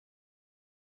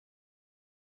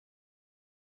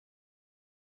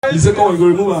The second one, you go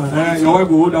remove her. Your wife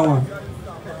will hold that one.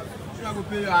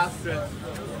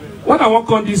 When I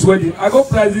walk on this wedding, I go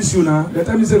price this shoe now. The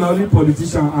time you say now only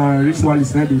politician and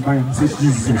ritualist now they buy and say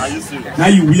Jesus. Now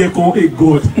you wear call a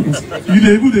God. You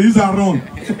dey able to use that wrong.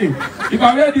 If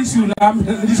I wear this shoe now,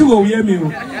 this shoe will wear me.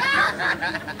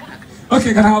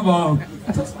 Okay, can I have I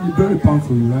thought it's very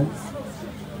powerful, right?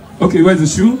 Okay, where's the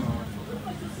shoe?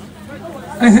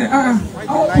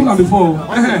 I'll pull out before.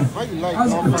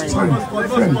 Sorry.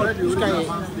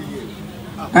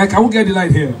 Can we get the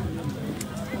light here?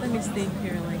 Let me stay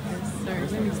here like this. Sorry,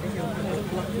 let me stay here.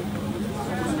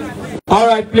 All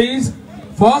right, please.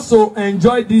 For us to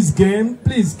enjoy this game,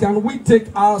 please, can we take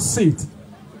our seat?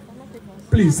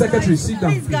 Please, secretary, sit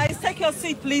down. Please, guys, take your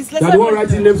seat, please. That's the one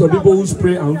writing names of people who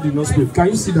spray and who did not spray. Can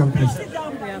you sit down, please? Sit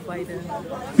down there, Biden.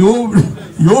 You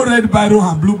red Biden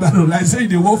and blue Biden, like say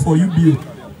they work for you, Bill.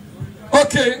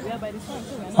 Okay.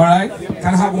 All right.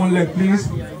 Can I have one leg, please?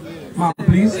 Ma'am,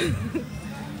 please.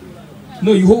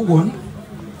 No, you hold one.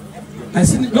 I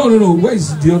see. No. Where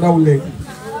is the other leg?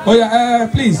 Oh yeah.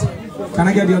 Please. Can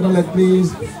I get the other leg,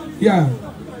 please? Yeah.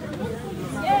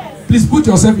 Please put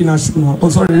yourself in a shoe now. Oh,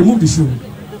 sorry. Remove the shoe.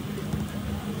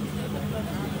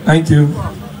 Thank you.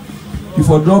 If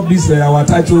I drop this, our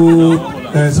title.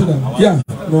 So that. Yeah.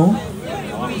 No.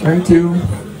 Thank you.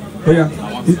 Oh yeah.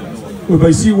 But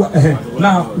you see what?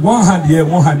 Now one hand here,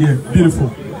 one hand here. Beautiful.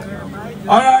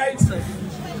 All right.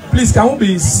 Please, can we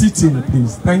be sitting,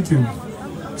 please? Thank you.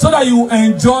 So that you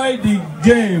enjoy the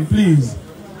game, please.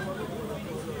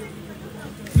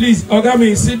 Please,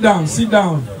 Ogami, sit down, sit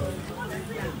down.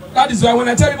 That is why when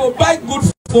I tell people buy good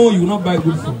phone, you will not buy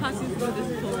good phone.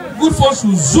 Good phone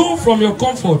should zoom from your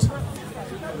comfort.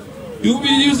 You will be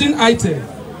using item.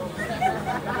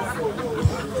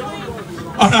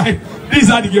 All right, this is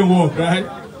how the game works, right?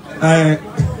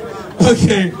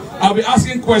 Okay, I'll be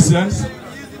asking questions.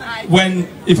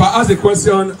 If I ask a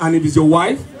question and it is your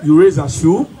wife, you raise a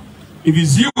shoe. If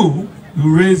it's you,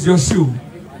 you raise your shoe.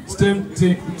 Same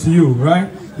thing to you, right?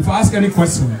 If I ask any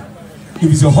question, if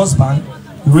it's your husband,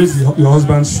 you raise your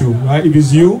husband's shoe, right? If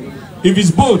it's you, if it's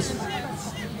both.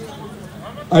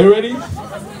 Are you ready?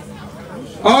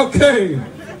 Okay.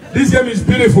 This game is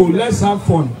beautiful. Let's have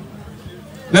fun.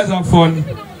 Let's have fun.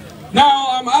 Now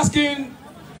I'm asking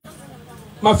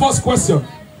my first question.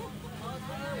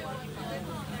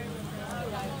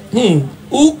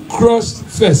 Who crushed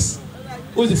first?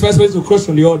 Who's the first person to crush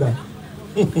on the other?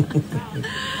 Dun,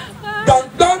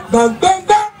 dun, dun, dun, dun.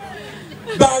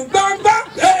 Dun, dun, dun.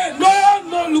 Hey,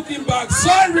 no looking back.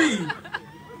 Sorry.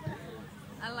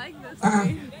 I like this.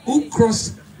 Who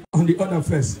crushed on the other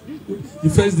first? The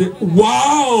first day.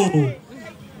 Wow.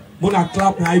 Mona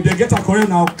clap now. If they get a correct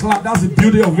now, clap. That's the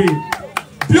beauty of it.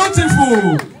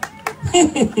 Beautiful.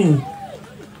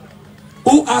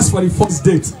 Who asked for the first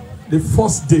date? The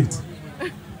first date.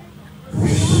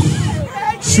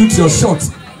 Shoot your shot.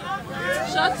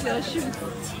 Shot your shoot.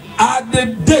 At the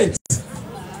date,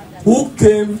 who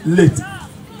came late?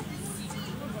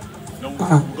 No, we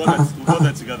got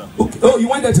there together. Okay. Oh, you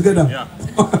went there together? Yeah.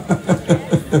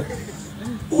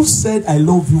 Who said I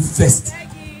love you first?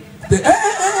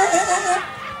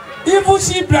 Even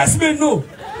she blessed me, no.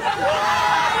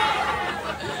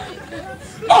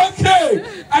 Okay,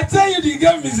 I tell you the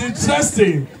game is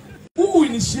interesting. Who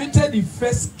initiated the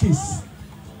first kiss?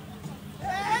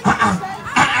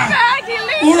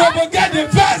 Who get the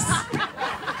first?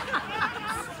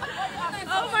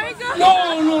 Oh my God. No.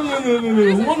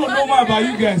 We want to know more about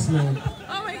you guys, man.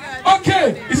 Oh my God.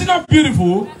 Okay, is it not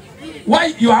beautiful? Why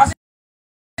you asking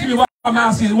me what I'm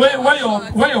asking?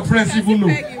 Where your friends even know?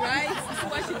 Peggy, right? This is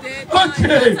what she did.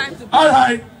 Okay, all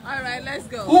right. All right, let's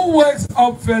go. Who wakes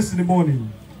up first in the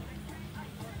morning?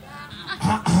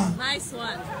 Nice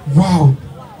one. Wow.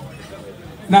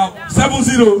 Now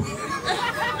 7-0.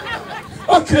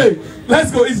 Okay,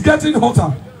 let's go. It's getting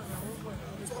hotter.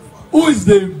 Who is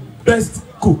the best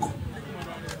cook?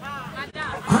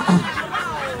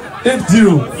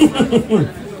 8-0.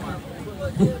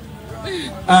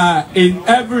 In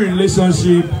every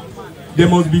relationship, there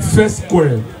must be first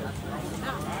quarrel.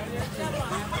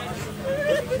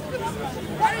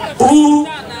 Who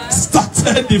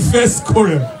started the first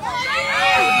quarrel?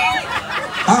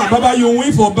 Baba, you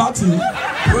win for battle.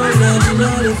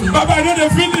 Baba, I know the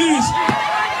finish.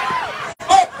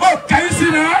 Oh, can you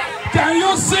see now? Can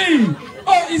you see?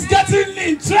 Oh, it's getting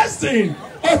interesting.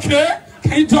 Okay,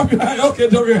 can you drop your hand? Okay,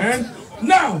 drop your hand.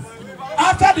 Now,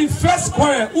 after the first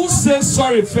quarrel, who says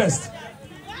sorry first?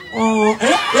 Oh,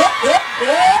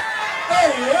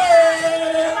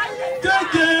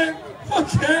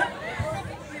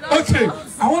 Okay,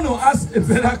 I want to ask a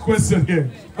better question here.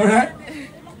 All right.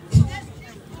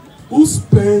 Who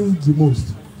spends the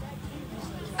most?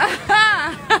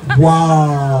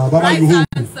 Wow, Baba, you hold.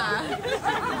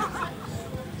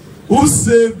 Who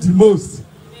saved the most?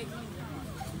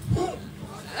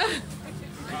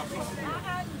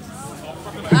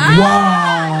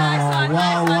 Wow.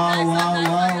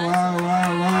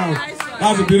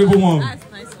 That's a beautiful one. That's a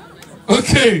nice one.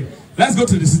 Okay, let's go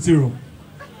to the sitting room.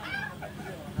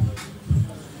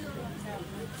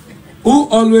 Who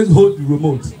always hold the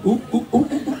remote? Who?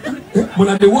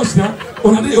 When they watch now,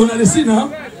 when they see now,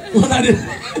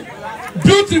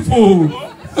 beautiful.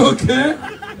 Okay.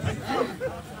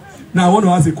 Now I want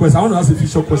to ask a question. I want to ask a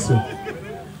future question.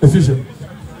 A future.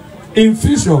 In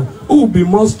future, who will be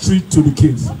more strict to the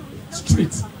kids?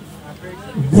 Strict.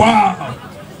 Wow.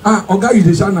 Oga, you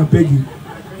the Leonard Peggy.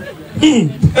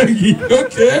 Peggy.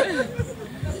 Okay.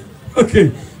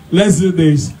 Okay. Let's do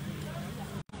this.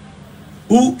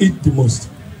 Who eat the most?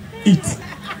 Eat.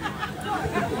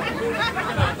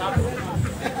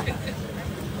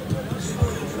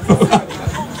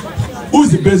 Who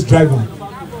is the best driver?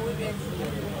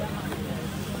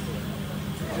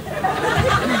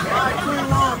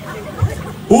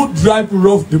 Who drive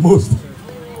rough the most?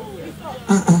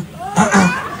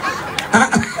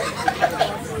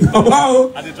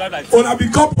 Wow. Wanna be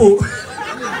couple?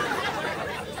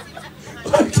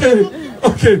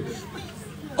 Okay.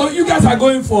 Oh, you guys are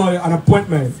going for an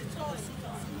appointment.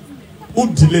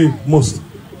 Who delay most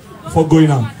for going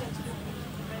out?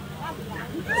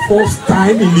 First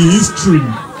time in the history.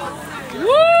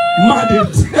 Mad,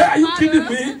 are you kidding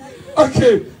me?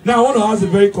 Okay, now I want to ask a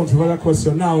very controversial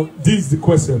question. Now, this is the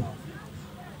question.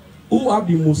 Who are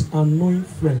the most annoying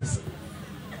friends?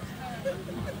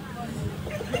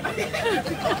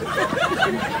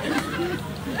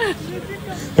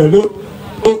 Hello?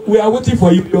 Oh, we are waiting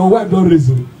for you. Your wife don't raise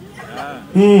you.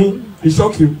 It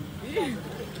shock you.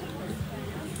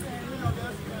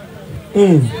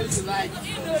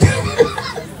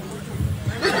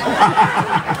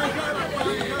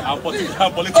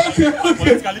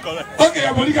 Politically correct. Okay,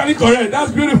 I'm politically correct.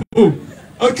 That's beautiful.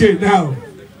 Okay, now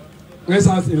let's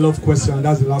ask a love question.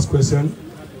 That's the last question.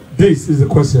 This is the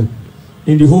question.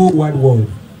 In the whole wide world,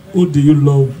 who do you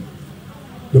love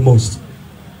the most?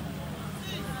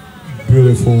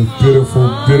 Beautiful,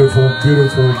 beautiful, beautiful,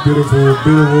 beautiful, beautiful,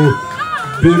 beautiful,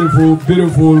 beautiful,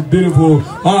 beautiful, beautiful.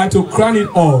 All right, to crown it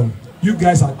all, you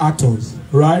guys are actors,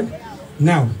 right?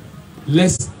 Now,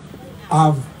 let's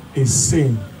have a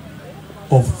scene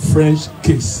of French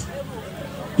kiss.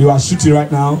 You are shooting right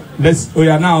now. Let's, oh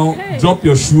yeah, now drop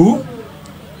your shoe.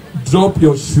 Drop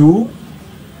your shoe.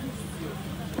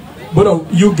 Both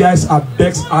of you guys are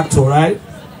best actor, right?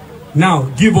 Now,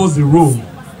 give us the role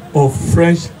of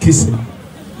French kissing.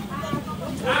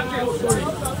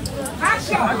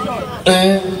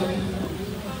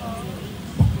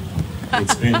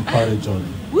 It's been quite a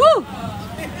journey. Woo!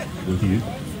 With you.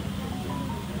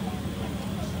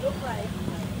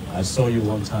 I saw you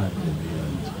one time and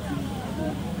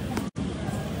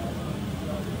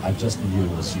I just knew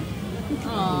it was you.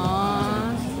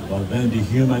 Aww. But then the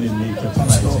human in me kept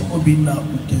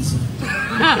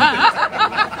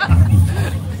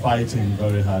fighting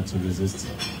very hard to resist.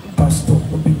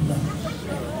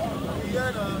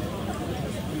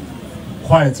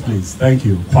 Quiet, please. Thank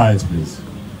you. Quiet, please.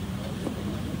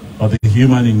 But the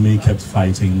human in me kept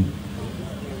fighting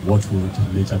what would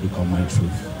later become my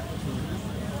truth.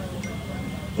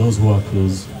 Those who are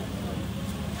close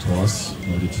to us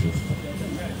know the truth.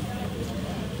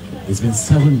 It's been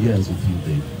 7 years with you,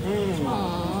 babe.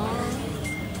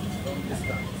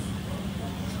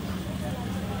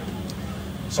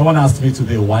 Someone asked me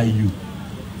today, why you?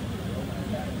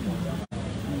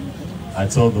 I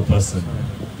told the person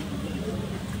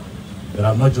that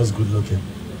I'm not just good looking.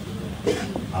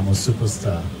 I'm a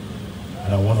superstar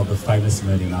and I'm one of the finest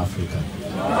men in Africa.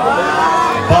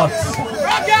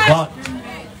 But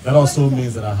that also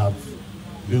means that I have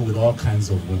been with all kinds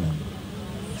of women.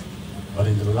 But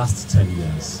in the last 10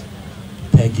 years,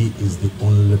 Peggy is the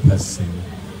only person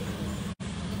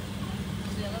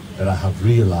that I have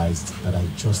realized that I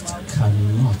just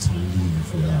cannot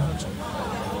live without.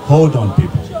 Hold on,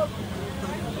 people.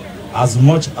 As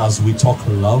much as we talk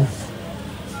love,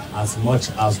 as much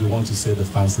as we want to say the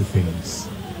fancy things,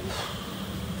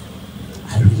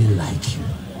 I really like you.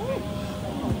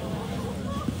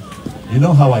 You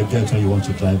know how I get when you want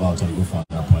to drive out and go for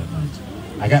an appointment?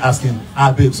 I get asking,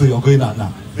 babe, so you're going out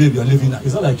now? Babe, you're leaving now?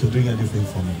 It's not like you're doing anything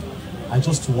for me. I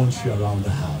just want you around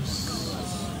the house.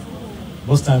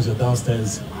 Most times you're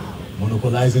downstairs,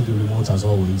 monopolizing the remote as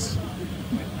always,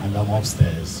 and I'm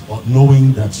upstairs. But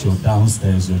knowing that you're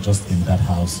downstairs, you're just in that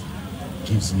house,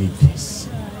 gives me peace.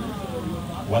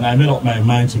 When I made up my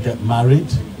mind to get married,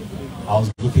 I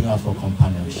was looking out for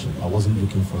companionship. I wasn't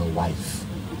looking for a wife.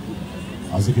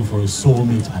 I was looking for a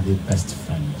soulmate and a best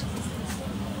friend.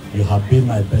 You have been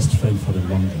my best friend for the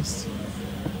longest.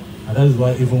 And that is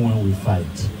why even when we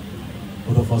fight,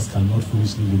 both of us cannot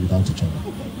foolishly live without each other.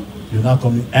 You're not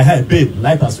coming, hey, babe,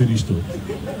 light has finished too.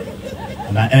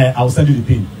 And I will send you the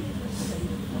pin.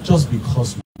 Just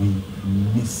because we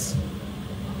miss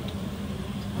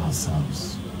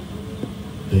ourselves.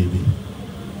 Baby,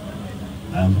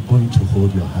 I am going to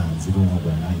hold your hands even when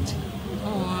we're 90.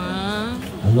 Aww.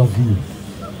 I love you.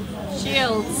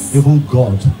 Chills. Even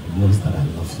God knows that I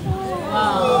love you.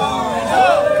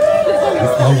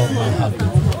 With all of my heart,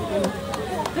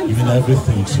 baby. Even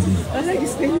everything to me. Like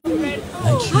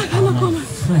you are my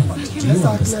friend. Do you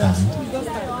understand?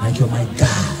 Like you're my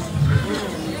guy.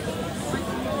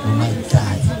 You're my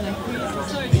guy.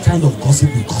 The kind of gossip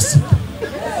we gossip.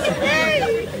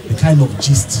 The kind of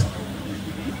gist.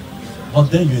 But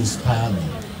then you inspire me.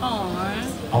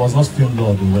 I was not feeling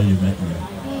loved when you met me.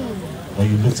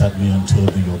 When you looked at me and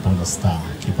told me you're born a star.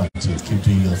 Keep at it. Keep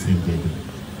doing your thing, baby.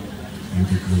 You'll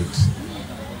be great.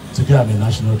 Today I'm a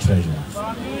national treasure.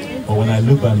 But when I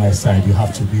look by my side, you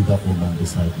have to be that woman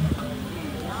beside me.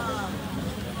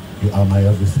 You are my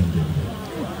everything, baby.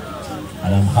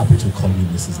 And I'm happy to call you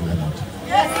Mrs. Leonard.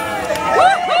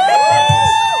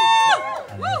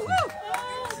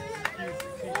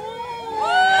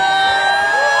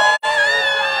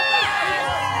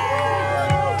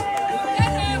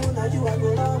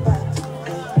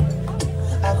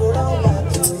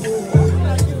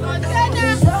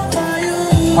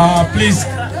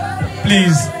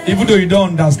 Please, even though you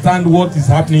don't understand what is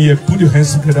happening here, put your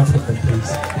hands together for them,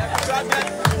 please.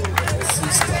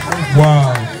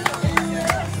 Wow.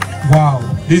 Wow.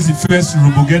 This is the first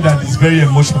Yoruba girl that is very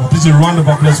emotional. Please, a round of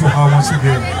applause for her once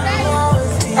again.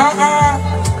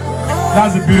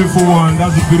 That's a beautiful one.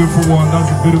 That's a beautiful one.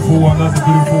 That's a beautiful one. That's a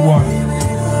beautiful one.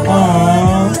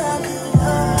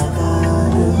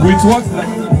 With what?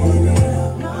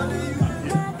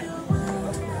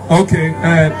 Okay,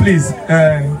 please,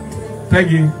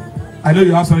 Peggy, I know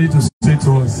you have something to say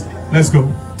to us. Let's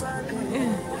go.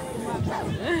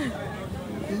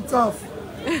 It's tough.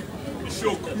 He's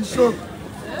shook. He's shook.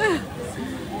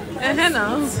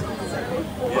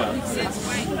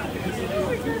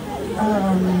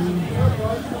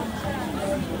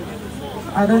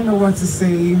 I don't know what to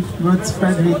say, but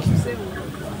Frederick,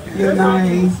 you and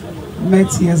I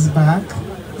met years back.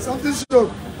 Something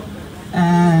shook.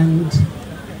 And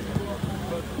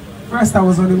first I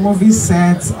was on a movie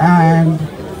set and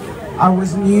I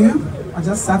was new. I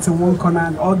just sat in one corner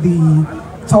and all the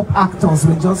top actors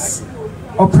were just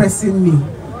oppressing me.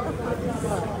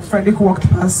 Frederick walked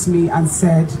past me and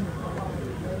said,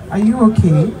 "Are you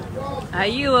okay?" Are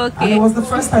you okay? And it was the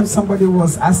first time somebody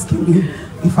was asking me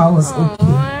if I was okay.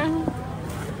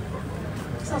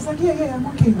 So I was like, yeah, I'm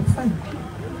okay, I'm fine.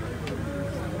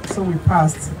 So we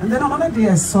passed. And then another day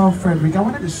I saw Frederick. I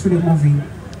wanted to shoot a movie.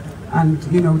 And,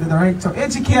 you know, the director,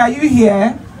 HK, are you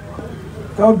here?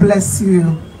 God bless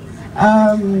you.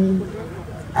 And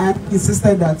he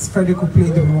insisted that Frederick would play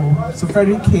the role. So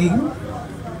Frederick came.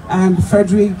 And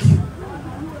Frederick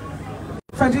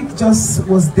just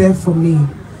was there for me.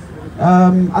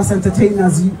 As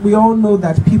entertainers, we all know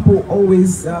that people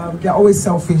always, they're always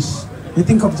selfish. They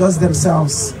think of just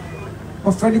themselves.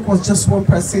 But Frederick was just one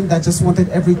person that just wanted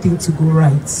everything to go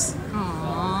right.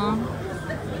 Aww.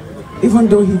 Even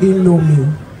though he didn't know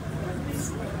me.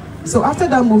 So after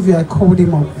that movie, I called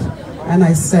him up and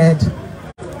I said,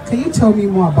 "Can you tell me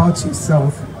more about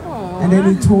yourself?" Aww. And then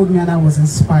he told me and I was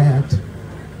inspired.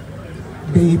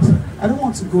 "Babe, I don't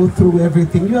want to go through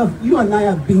everything. You and I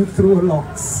have been through a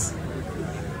lot.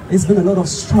 It's been a lot of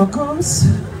struggles.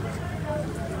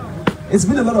 It's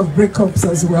been a lot of breakups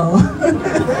as well.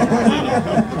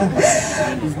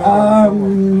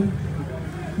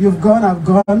 You've gone, I've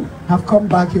gone, have come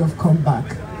back, you have come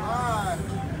back.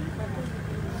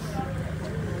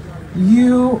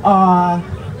 You are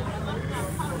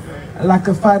like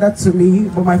a father to me,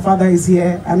 but my father is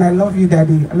here, and I love you,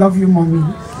 Daddy. I love you, Mommy.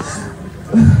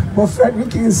 But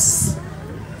Frederick is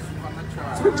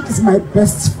my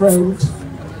best friend,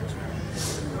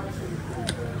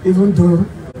 even though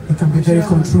he can be very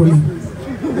controlling.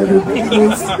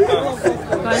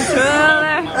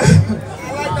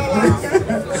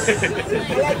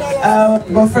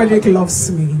 But Frederick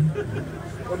loves me.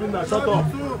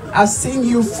 I've seen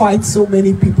you fight so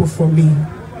many people for me.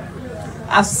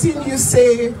 I've seen people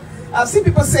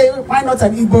say, "Why not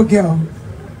an Igbo girl?"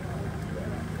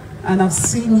 And I've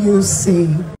seen you say,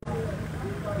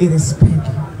 "It is Peggy."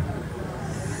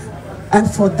 And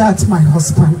for that, my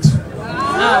husband,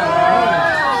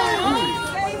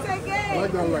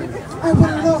 I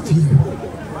will love you.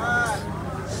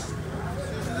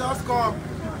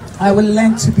 I will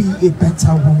learn to be a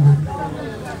better woman.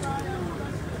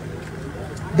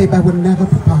 Babe, I will never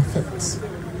be perfect.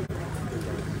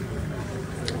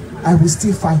 I will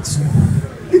still fight you.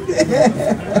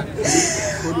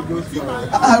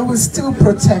 I will still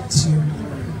protect you.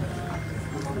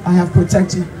 I have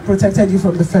protected you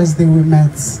from the first day we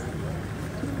met.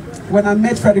 When I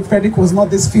met Frederick was not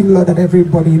this female that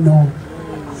everybody know.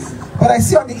 But I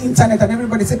see on the internet and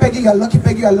everybody say, Peggy, you're lucky,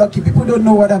 Peggy, you're lucky. People don't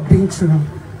know what I've been through.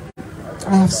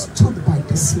 I have stood by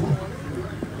this man.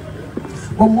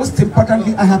 But most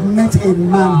importantly, I have met a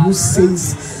man who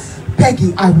says,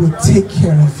 Peggy, I will take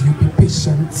care of you. Be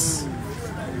patient.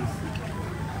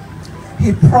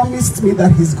 He promised me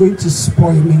that he's going to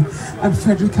spoil me. And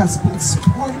Frederick has been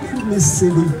spoiling me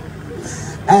silly.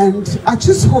 And I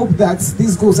just hope that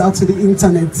this goes out to the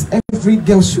internet. Every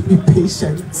girl should be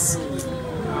patient.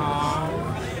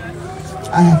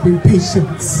 I have been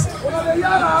patient.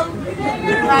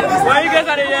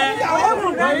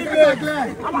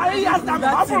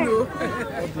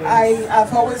 I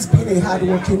have always been a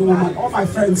hardworking woman. All my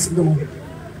friends know.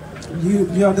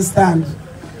 You understand?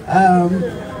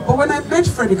 But when I met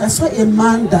Frederick, I saw a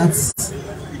man that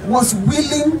was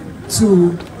willing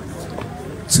to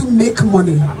make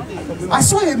money. I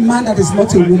saw a man that is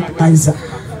not a womanizer.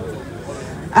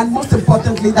 And most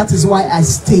importantly, that is why I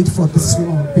stayed for this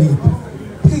long, babe.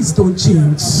 Please don't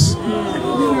change.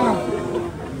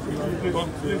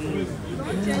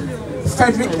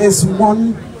 Frederick is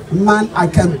one man I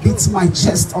can beat my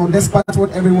chest on, despite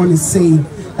what everyone is saying,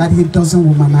 that he doesn't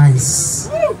womanize.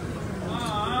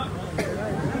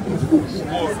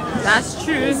 That's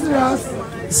true.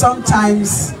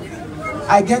 Sometimes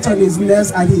I get on his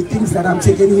nerves and he thinks that I'm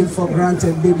taking him for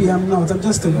granted. Baby, I'm not. I'm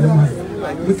just a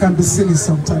woman. We can be silly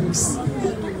sometimes.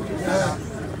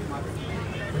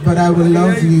 But I will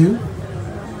love you.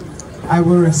 I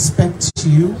will respect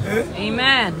you.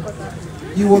 Amen.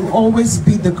 You will always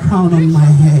be the crown on my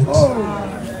head.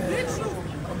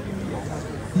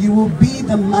 You will be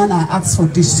the man I ask for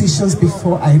decisions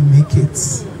before I make it.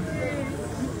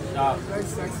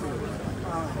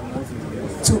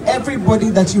 To everybody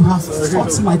that you have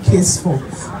fought my case for,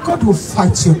 God will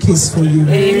fight your case for you.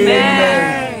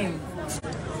 Amen.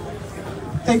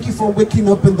 Thank you for waking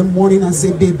up in the morning and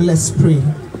say, babe, let's pray.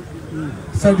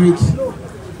 Frederick,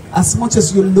 as much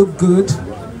as you look good,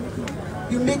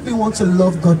 you make me want to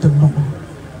love God the more.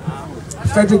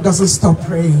 Frederick doesn't stop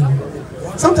praying.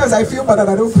 Sometimes I feel bad that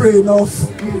I don't pray enough.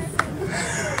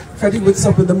 Frederick wakes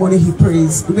up in the morning, he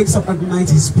prays. He wakes up at night,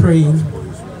 he's praying.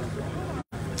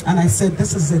 And I said,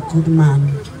 this is a good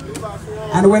man.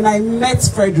 And when I met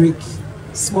Frederick,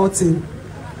 small thing,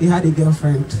 he had a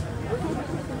girlfriend.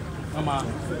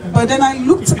 But then I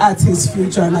looked at his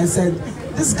future and I said,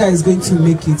 this guy is going to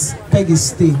make it. Peggy,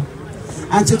 stay.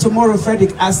 Until tomorrow,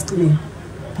 Frederick asked me,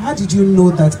 how did you know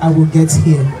that I will get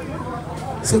here?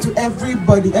 So to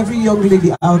everybody, every young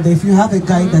lady out there, if you have a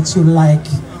guy that you like,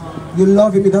 you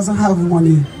love him, he doesn't have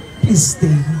money, please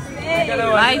stay.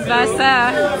 Vice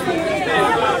versa.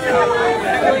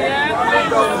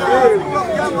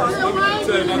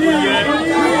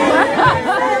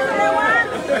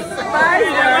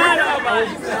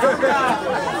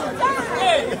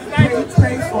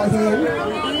 Pray for him.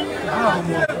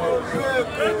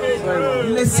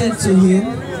 Listen to him.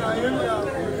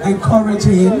 Encourage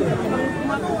him.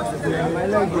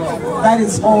 That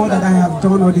is all that I have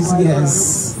done all these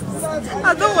years.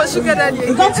 I don't want sugar daddy.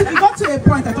 It got to a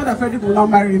point I thought that Frederick will not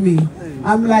marry me.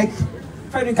 I'm like,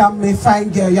 Frederick, I'm a fine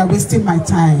girl, you're wasting my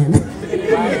time.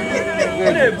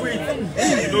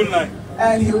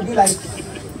 And he'll be like,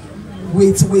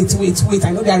 wait,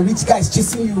 I know there are rich guys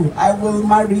chasing you. I will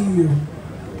marry you.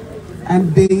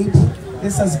 And babe,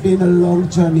 this has been a long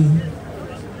journey.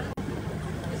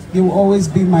 You will always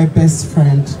be my best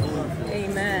friend.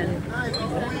 Amen.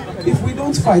 If we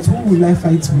don't fight, who will I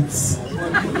fight with?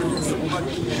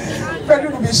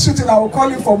 Frederick will be shooting. I will call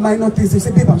him for minor things. He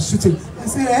say, babe, I'm shooting. I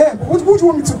say, hey, what do you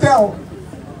want me to tell?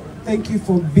 Thank you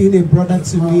for being a brother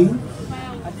to me.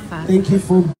 Thank you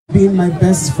for being my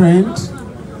best friend.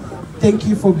 Thank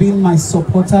you for being my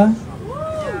supporter.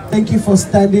 Thank you for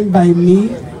standing by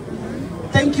me.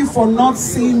 Thank you for not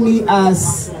seeing me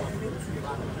as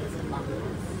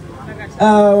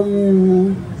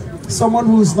someone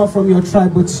who is not from your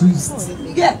tribe, but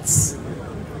yet,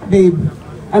 babe.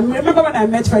 I remember when I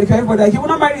met Frederick, everybody like, he will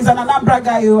not marry, he's an Anambra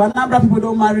guy. Anambra people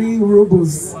don't marry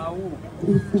Yorubas.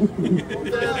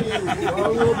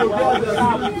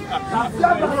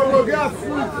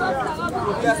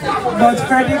 But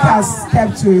Frederick has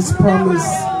kept to his promise.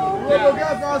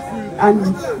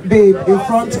 And babe, in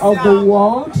front of the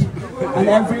world and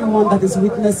everyone that is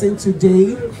witnessing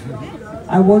today,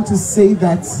 I want to say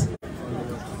that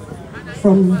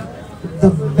from the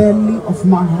belly of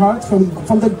my heart, from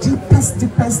the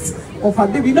deepest of our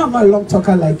baby. You know I'm not a long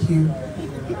talker like you,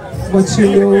 but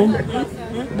you know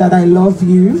that I love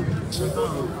you.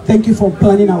 Thank you for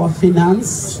planning our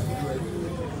finance.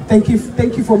 Thank you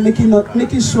for making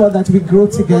sure that we grow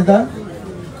together.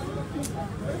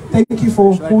 Thank you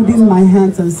for holding my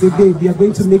hands and say, babe, you're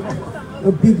going to make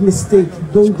a big mistake.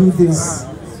 Don't do this.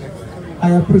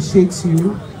 I appreciate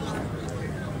you.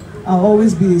 I'll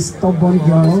always be a stubborn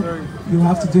girl. You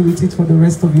have to deal with it for the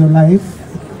rest of your life.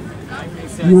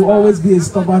 You will always be a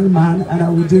stubborn man, and I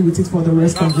will deal with it for the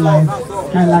rest of my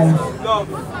life.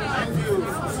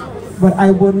 But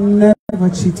I will never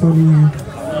cheat on you.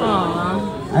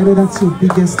 I know that's your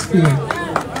biggest fear.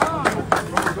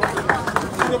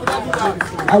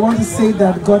 I want to say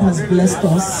that God has blessed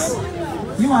us.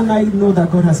 You and I know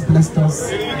that God has blessed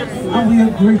us. And we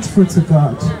are grateful to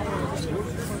God.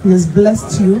 He has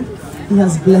blessed you. He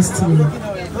has blessed me.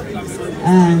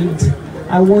 And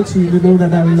I want you to know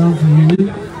that I love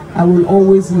you. I will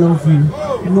always love you,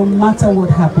 no matter what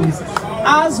happens.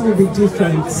 Ours will be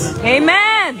different.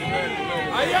 Amen.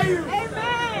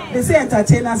 They say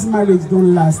entertainers' marriage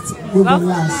don't last. We will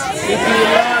last.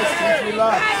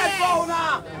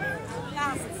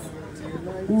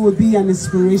 We will be an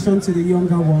inspiration to the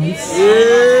younger ones.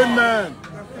 Amen.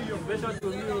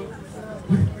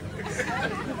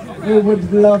 We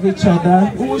would love each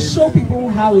other. We will show people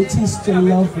how it is to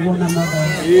love one another.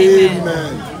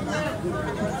 Amen.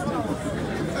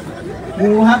 We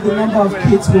will have the number of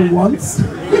kids we want.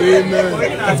 Amen.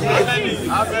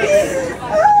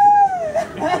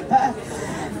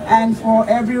 And for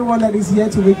everyone that is here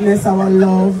to witness our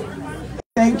love,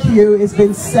 thank you. It's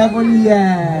been 7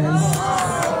 years.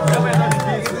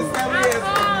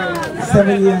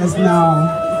 7 years now.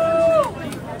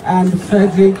 And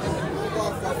Frederick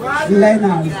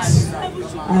Leonard,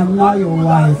 I am now your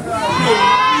wife.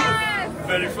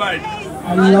 Verified.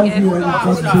 I love you and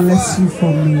God bless you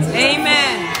for me.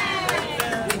 Amen.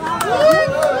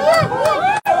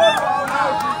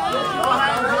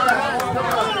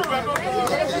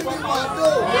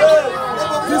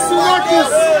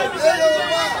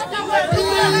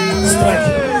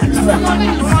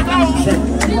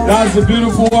 That's a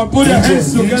beautiful one. Put your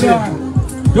hands together.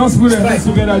 Just put your hands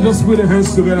together. Just put your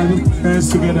hands together. Hands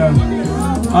together.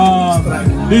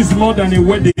 This is more than a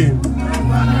wedding.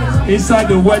 Inside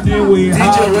the wedding, we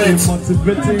have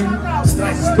motivating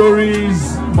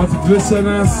stories,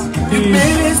 motivational speech,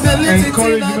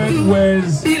 encouragement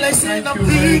words. Thank you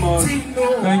very much.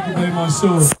 Thank you very much.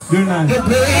 So, very nice.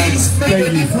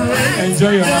 Thank you.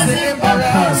 Enjoy your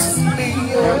podcast.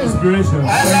 Inspiration.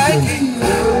 Thank you.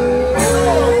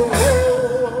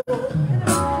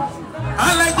 I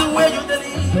like the way you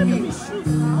deliver.